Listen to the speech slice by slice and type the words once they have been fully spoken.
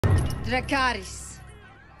Dracarys.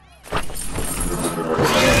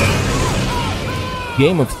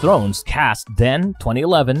 Game of Thrones cast then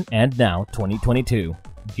 2011 and now 2022.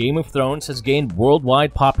 Game of Thrones has gained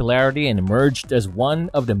worldwide popularity and emerged as one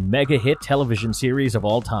of the mega-hit television series of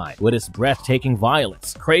all time, with its breathtaking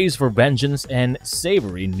violence, craze for vengeance, and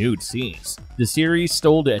savory nude scenes. The series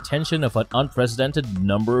stole the attention of an unprecedented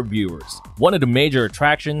number of viewers. One of the major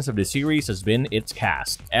attractions of the series has been its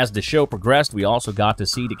cast. As the show progressed, we also got to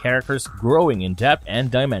see the characters growing in depth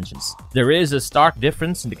and dimensions. There is a stark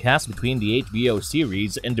difference in the cast between the HBO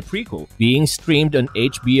series and the prequel, being streamed on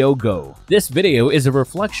HBO Go. This video is a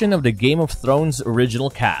reflection of the Game of Thrones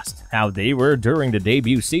original cast, how they were during the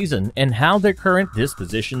debut season, and how their current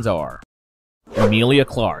dispositions are. Emilia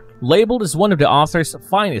Clarke. Labeled as one of the author's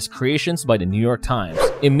finest creations by the New York Times,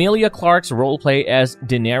 Emilia Clarke's roleplay as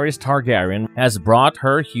Daenerys Targaryen has brought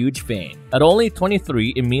her huge fame. At only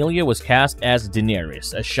 23, Emilia was cast as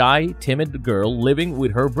Daenerys, a shy, timid girl living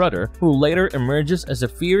with her brother, who later emerges as a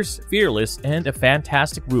fierce, fearless, and a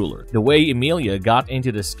fantastic ruler. The way Emilia got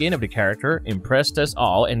into the skin of the character impressed us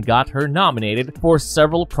all and got her nominated for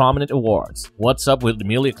several prominent awards. What's up with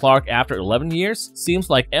Emilia Clarke after 11 years?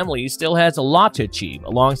 Seems like Emily still has a lot to achieve.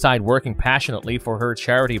 Alongside working passionately for her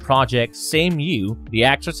charity project Same You, the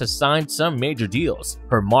actress has signed some major deals.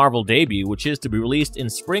 Her Marvel debut, which is to be released in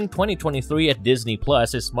spring 2023 at Disney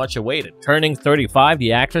Plus, is much awaited. Turning 35,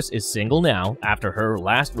 the actress is single now after her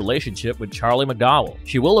last relationship with Charlie McDowell.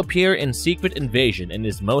 She will appear in Secret Invasion and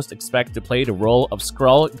is most expected to play the role of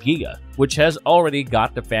Skrull Giga, which has already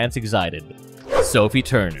got the fans excited. Sophie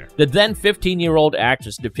Turner. The then 15-year-old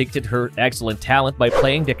actress depicted her excellent talent by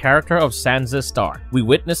playing the character of Sansa Stark. We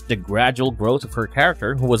witnessed the gradual growth of her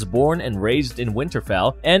character, who was born and raised in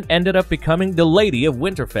Winterfell and ended up becoming the Lady of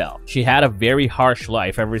Winterfell. She had a very harsh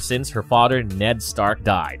life ever since her father Ned Stark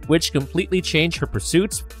died, which completely changed her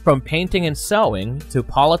pursuits from painting and sewing to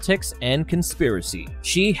politics and conspiracy.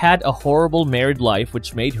 She had a horrible married life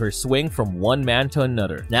which made her swing from one man to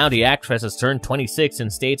another. Now the actress has turned 26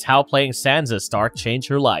 and states how playing Sansa Stark changed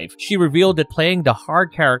her life. She revealed that playing the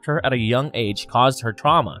hard character at a young age caused her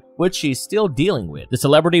trauma, which she's still dealing with. The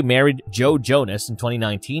celebrity married Joe Jonas in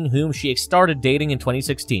 2019, whom she started dating in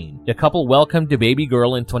 2016. The couple welcomed a baby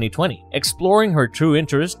girl in 2020. Exploring her true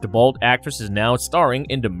interest, the bold actress is now starring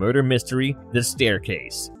in the murder mystery The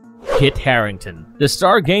Staircase. Kit Harington. The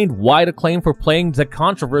star gained wide acclaim for playing the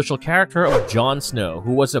controversial character of Jon Snow,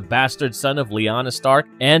 who was a bastard son of Lyanna Stark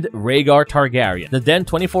and Rhaegar Targaryen. The then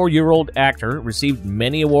 24-year-old actor received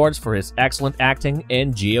many awards for his excellent acting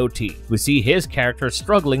in GOT. We see his character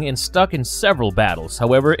struggling and stuck in several battles.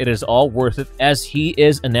 However, it is all worth it as he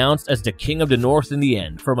is announced as the King of the North in the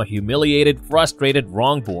end. From a humiliated, frustrated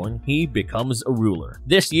wrongborn, he becomes a ruler.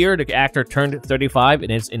 This year, the actor turned 35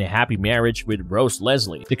 and is in a happy marriage with Rose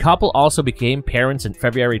Leslie. The couple also became parents in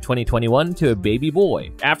February 2021 to a baby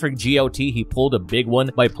boy. After GOT, he pulled a big one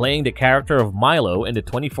by playing the character of Milo in the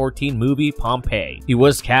 2014 movie Pompeii. He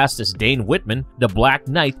was cast as Dane Whitman, the Black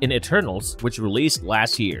Knight in Eternals, which released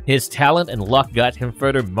last year. His talent and luck got him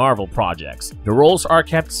further Marvel projects. The roles are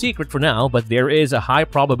kept secret for now, but there is a high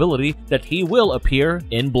probability that he will appear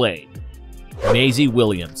in Blade. Maisie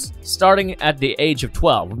Williams. Starting at the age of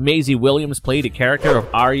 12, Maisie Williams played the character of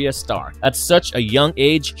Arya Stark. At such a young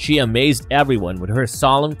age, she amazed everyone with her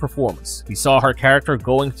solemn performance. We saw her character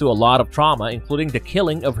going through a lot of trauma, including the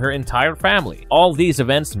killing of her entire family. All these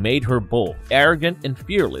events made her bold, arrogant, and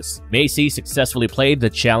fearless. Maisie successfully played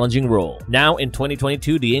the challenging role. Now in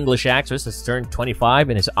 2022, the English actress has turned 25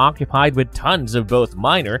 and is occupied with tons of both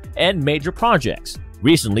minor and major projects.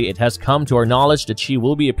 Recently, it has come to our knowledge that she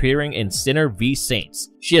will be appearing in Sinner v Saints.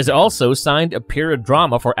 She has also signed a period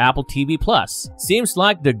drama for Apple TV+. Seems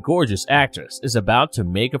like the gorgeous actress is about to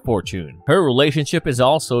make a fortune. Her relationship is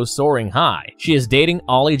also soaring high. She is dating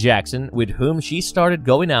Ollie Jackson, with whom she started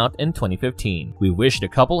going out in 2015. We wish the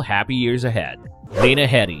couple happy years ahead. Lena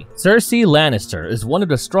Headey. Cersei Lannister is one of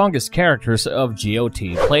the strongest characters of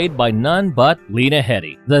GOT, played by none but Lena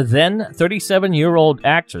Headey. The then 37-year-old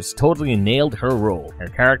actress totally nailed her role. Her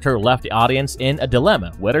character left the audience in a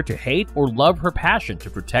dilemma whether to hate or love her passion to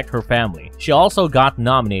protect her family. She also got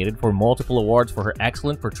nominated for multiple awards for her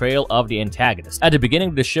excellent portrayal of the antagonist. At the beginning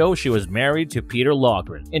of the show, she was married to Peter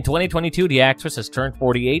Lawgren. In 2022, the actress has turned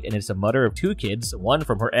 48 and is a mother of 2 kids, one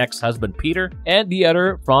from her ex-husband Peter and the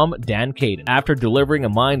other from Dan Caden. After delivering a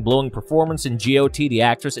mind-blowing performance in GOT, the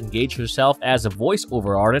actress engaged herself as a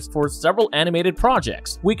voiceover artist for several animated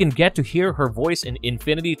projects. We can get to hear her voice in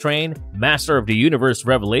Infinity Train, Master of the Universe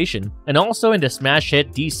Revelation, and also in the smash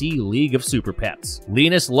hit DC League of Super Pets.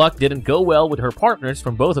 Lena's luck didn't go well with her partners,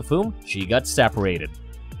 from both of whom she got separated.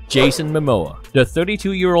 Jason Momoa. The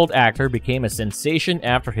 32-year-old actor became a sensation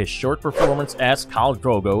after his short performance as Khal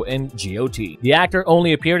Drogo in GOT. The actor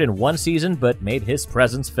only appeared in one season but made his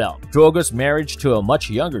presence felt. Drogo's marriage to a much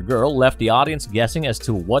younger girl left the audience guessing as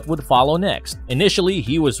to what would follow next. Initially,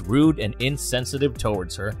 he was rude and insensitive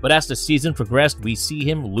towards her, but as the season progressed, we see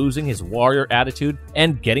him losing his warrior attitude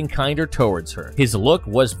and getting kinder towards her. His look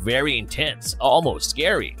was very intense, almost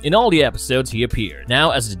scary, in all the episodes he appeared.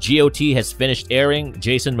 Now, as the GOT has finished airing,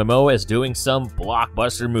 Jason Momoa is doing some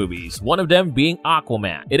blockbuster movies, one of them being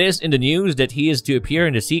Aquaman. It is in the news that he is to appear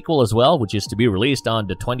in the sequel as well, which is to be released on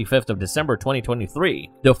the 25th of December 2023.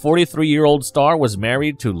 The 43-year-old star was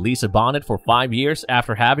married to Lisa Bonet for 5 years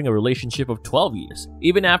after having a relationship of 12 years.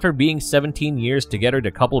 Even after being 17 years together, the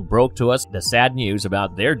couple broke to us the sad news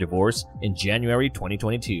about their divorce in January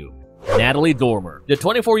 2022. Natalie Dormer. The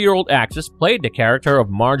 24-year-old actress played the character of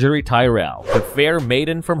Marjorie Tyrell, the fair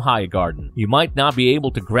maiden from Highgarden. You might not be able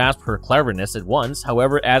to grasp her cleverness at once,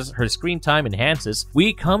 however, as her screen time enhances,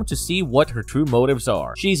 we come to see what her true motives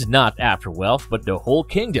are. She's not after wealth, but the whole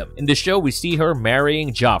kingdom. In the show, we see her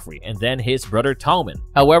marrying Joffrey and then his brother Tommen.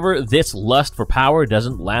 However, this lust for power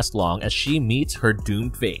doesn't last long as she meets her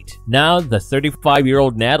doomed fate. Now, the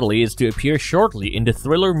 35-year-old Natalie is to appear shortly in the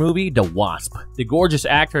thriller movie The Wasp. The gorgeous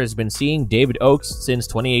actor has been seeing David Oakes since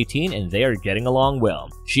 2018 and they are getting along well.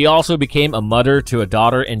 She also became a mother to a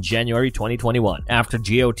daughter in January 2021. After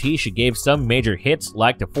GOT, she gave some major hits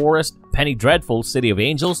like The Forest, Penny Dreadful, City of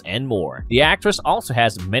Angels, and more. The actress also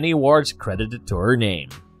has many awards credited to her name.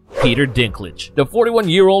 Peter Dinklage. The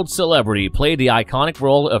 41-year-old celebrity played the iconic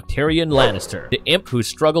role of Tyrion Lannister, the imp who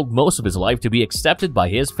struggled most of his life to be accepted by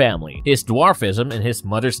his family. His dwarfism and his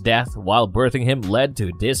mother's death while birthing him led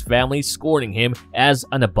to this family scorning him as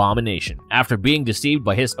an abomination. After being deceived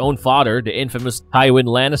by his own father, the infamous Tywin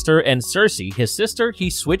Lannister, and Cersei, his sister,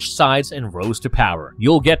 he switched sides and rose to power.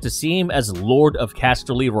 You'll get to see him as Lord of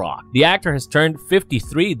Casterly Rock. The actor has turned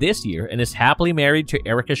 53 this year and is happily married to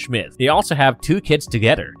Erica Schmidt. They also have 2 kids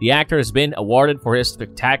together. The actor has been awarded for his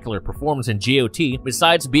spectacular performance in GOT,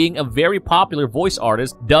 besides being a very popular voice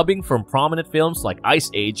artist, dubbing from prominent films like Ice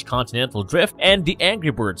Age, Continental Drift, and the Angry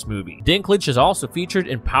Birds movie. Dinklage has also featured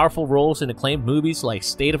in powerful roles in acclaimed movies like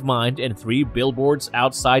State of Mind and 3 Billboards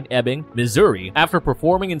Outside Ebbing, Missouri, after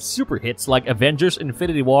performing in super hits like Avengers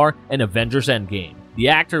Infinity War and Avengers Endgame. The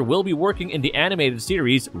actor will be working in the animated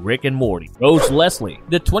series Rick and Morty. Rose Leslie.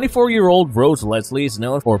 The 24-year-old Rose Leslie is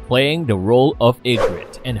known for playing the role of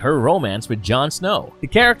Ygritte and her romance with Jon Snow. The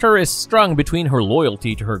character is strung between her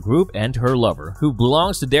loyalty to her group and to her lover, who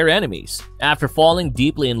belongs to their enemies. After falling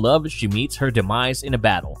deeply in love, she meets her demise in a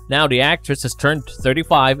battle. Now the actress has turned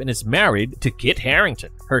 35 and is married to Kit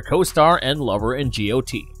Harington, her co-star and lover in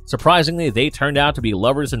GOT. Surprisingly, they turned out to be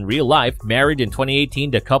lovers in real life. Married in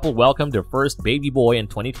 2018, the couple welcomed their first baby boy in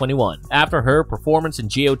 2021. After her performance in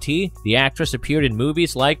GOT, the actress appeared in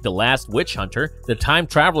movies like The Last Witch Hunter, The Time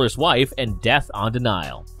Traveler's Wife, and Death on the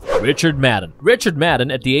Nile. Richard Madden. Richard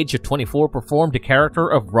Madden, at the age of 24, performed the character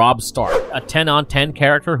of Robb Stark, a 10-on-10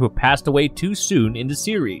 character who passed away too soon in the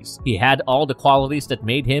series. He had all the qualities that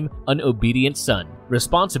made him an obedient son.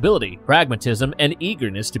 Responsibility, pragmatism, and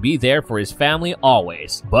eagerness to be there for his family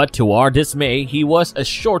always. But to our dismay, he was a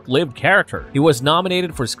short-lived character. He was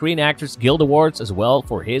nominated for Screen Actors Guild Awards as well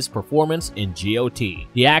for his performance in GOT.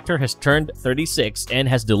 The actor has turned 36 and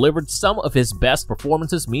has delivered some of his best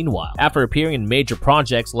performances meanwhile. After appearing in major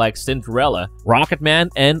projects like Cinderella, Rocketman,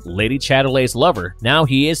 and Lady Chatterley's Lover, now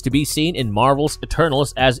he is to be seen in Marvel's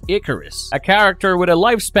Eternals as Icarus, a character with a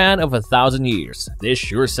lifespan of 1,000 years. This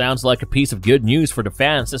sure sounds like a piece of good news for the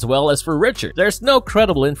fans as well as for Richard. There's no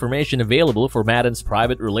credible information available for Madden's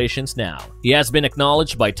private relations now. He has been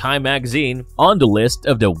acknowledged by Time magazine on the list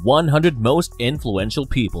of the 100 most influential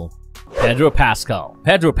people. Pedro Pascal.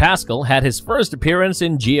 Pedro Pascal had his first appearance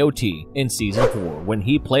in GOT in Season 4 when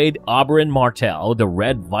he played Oberyn Martell, the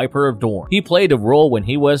Red Viper of Dorne. He played a role when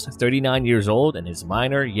he was 39 years old, and his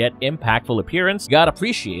minor yet impactful appearance got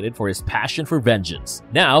appreciated for his passion for vengeance.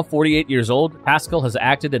 Now, 48 years old, Pascal has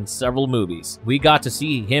acted in several movies. We got to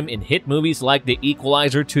see him in hit movies like The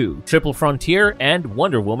Equalizer 2, Triple Frontier, and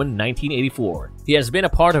Wonder Woman 1984. He has been a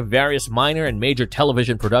part of various minor and major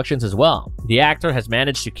television productions as well. The actor has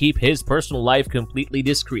managed to keep his personal life completely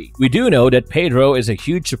discreet. We do know that Pedro is a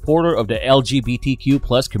huge supporter of the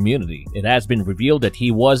LGBTQ+ community. It has been revealed that he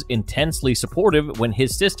was intensely supportive when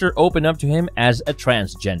his sister opened up to him as a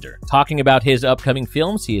transgender. Talking about his upcoming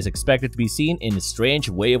films, he is expected to be seen in A Strange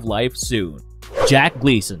Way of Life soon. Jack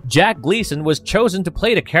Gleeson. Jack Gleeson was chosen to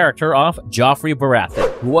play the character of Joffrey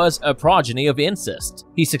Baratheon, who was a progeny of incest.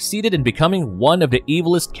 He succeeded in becoming one of the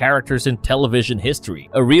evilest characters in television history.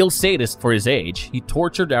 A real sadist for his age, he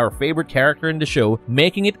tortured our favorite character in the show,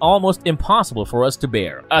 making it almost impossible for us to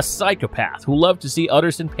bear. A psychopath who loved to see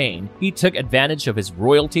others in pain, he took advantage of his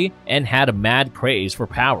royalty and had a mad craze for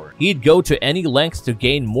power. He'd go to any lengths to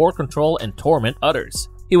gain more control and torment others.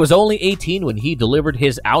 He was only 18 when he delivered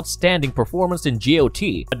his outstanding performance in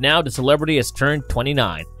GOT, but now the celebrity has turned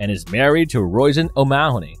 29 and is married to Roisin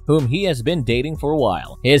O'Mahony, whom he has been dating for a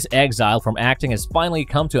while. His exile from acting has finally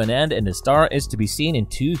come to an end, and the star is to be seen in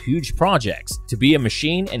 2 huge projects, To Be a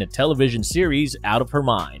Machine and a television series Out of Her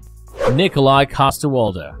Mind. Nikolaj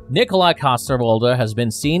Coster-Waldau. Nikolaj Coster-Waldau has been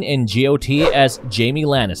seen in GOT as Jaime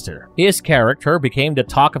Lannister. His character became the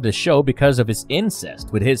talk of the show because of his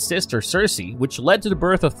incest with his sister Cersei, which led to the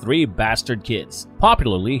birth of 3 bastard kids.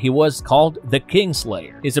 Popularly, he was called the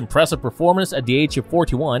Kingslayer. His impressive performance at the age of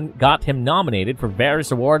 41 got him nominated for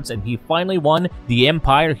various awards, and he finally won the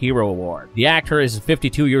Empire Hero Award. The actor is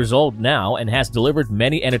 52 years old now and has delivered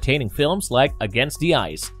many entertaining films like Against the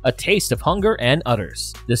Ice, A Taste of Hunger, and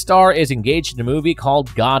others. The star is engaged in a movie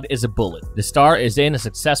called God is a Bullet. The star is in a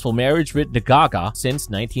successful marriage with Gaga since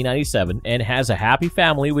 1997 and has a happy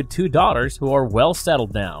family with 2 daughters who are well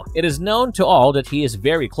settled now. It is known to all that he is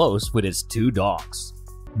very close with his 2 dogs.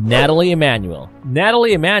 Nathalie Emmanuel.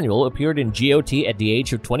 Nathalie Emmanuel appeared in GOT at the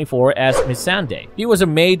age of 24 as Missandei. He was a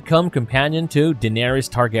maid-cum-companion to Daenerys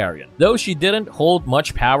Targaryen. Though she didn't hold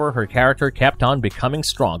much power, her character kept on becoming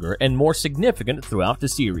stronger and more significant throughout the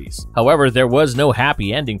series. However, there was no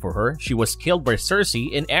happy ending for her. She was killed by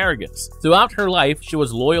Cersei in arrogance. Throughout her life, she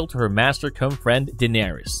was loyal to her master-cum-friend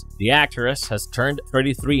Daenerys. The actress has turned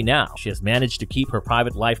 33 now. She has managed to keep her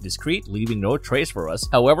private life discreet, leaving no trace for us.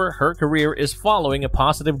 However, her career is following a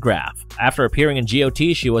positive graph. After appearing in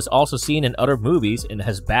GOT, she was also seen in other movies and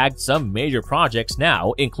has bagged some major projects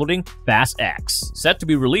now, including Fast X, set to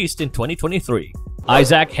be released in 2023.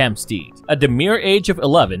 Isaac Hempstead. At the mere age of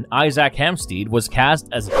 11, Isaac Hempstead was cast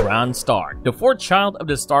as Bran Stark, the 4th child of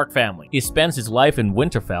the Stark family. He spends his life in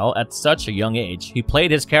Winterfell at such a young age. He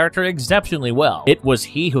played his character exceptionally well. It was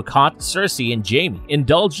he who caught Cersei and Jaime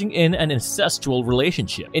indulging in an incestual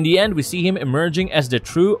relationship. In the end, we see him emerging as the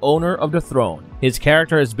true owner of the throne. His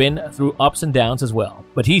character has been through ups and downs as well,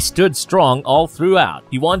 but he stood strong all throughout.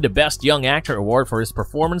 He won the Best Young Actor award for his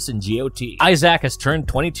performance in GOT. Isaac has turned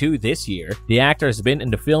 22 this year. The actor has been in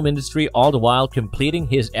the film industry all the while completing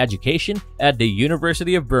his education at the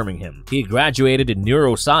University of Birmingham. He graduated in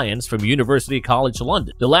neuroscience from University College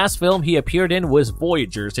London. The last film he appeared in was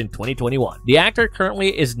Voyagers in 2021. The actor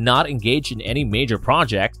currently is not engaged in any major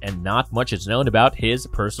project, and not much is known about his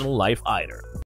personal life either.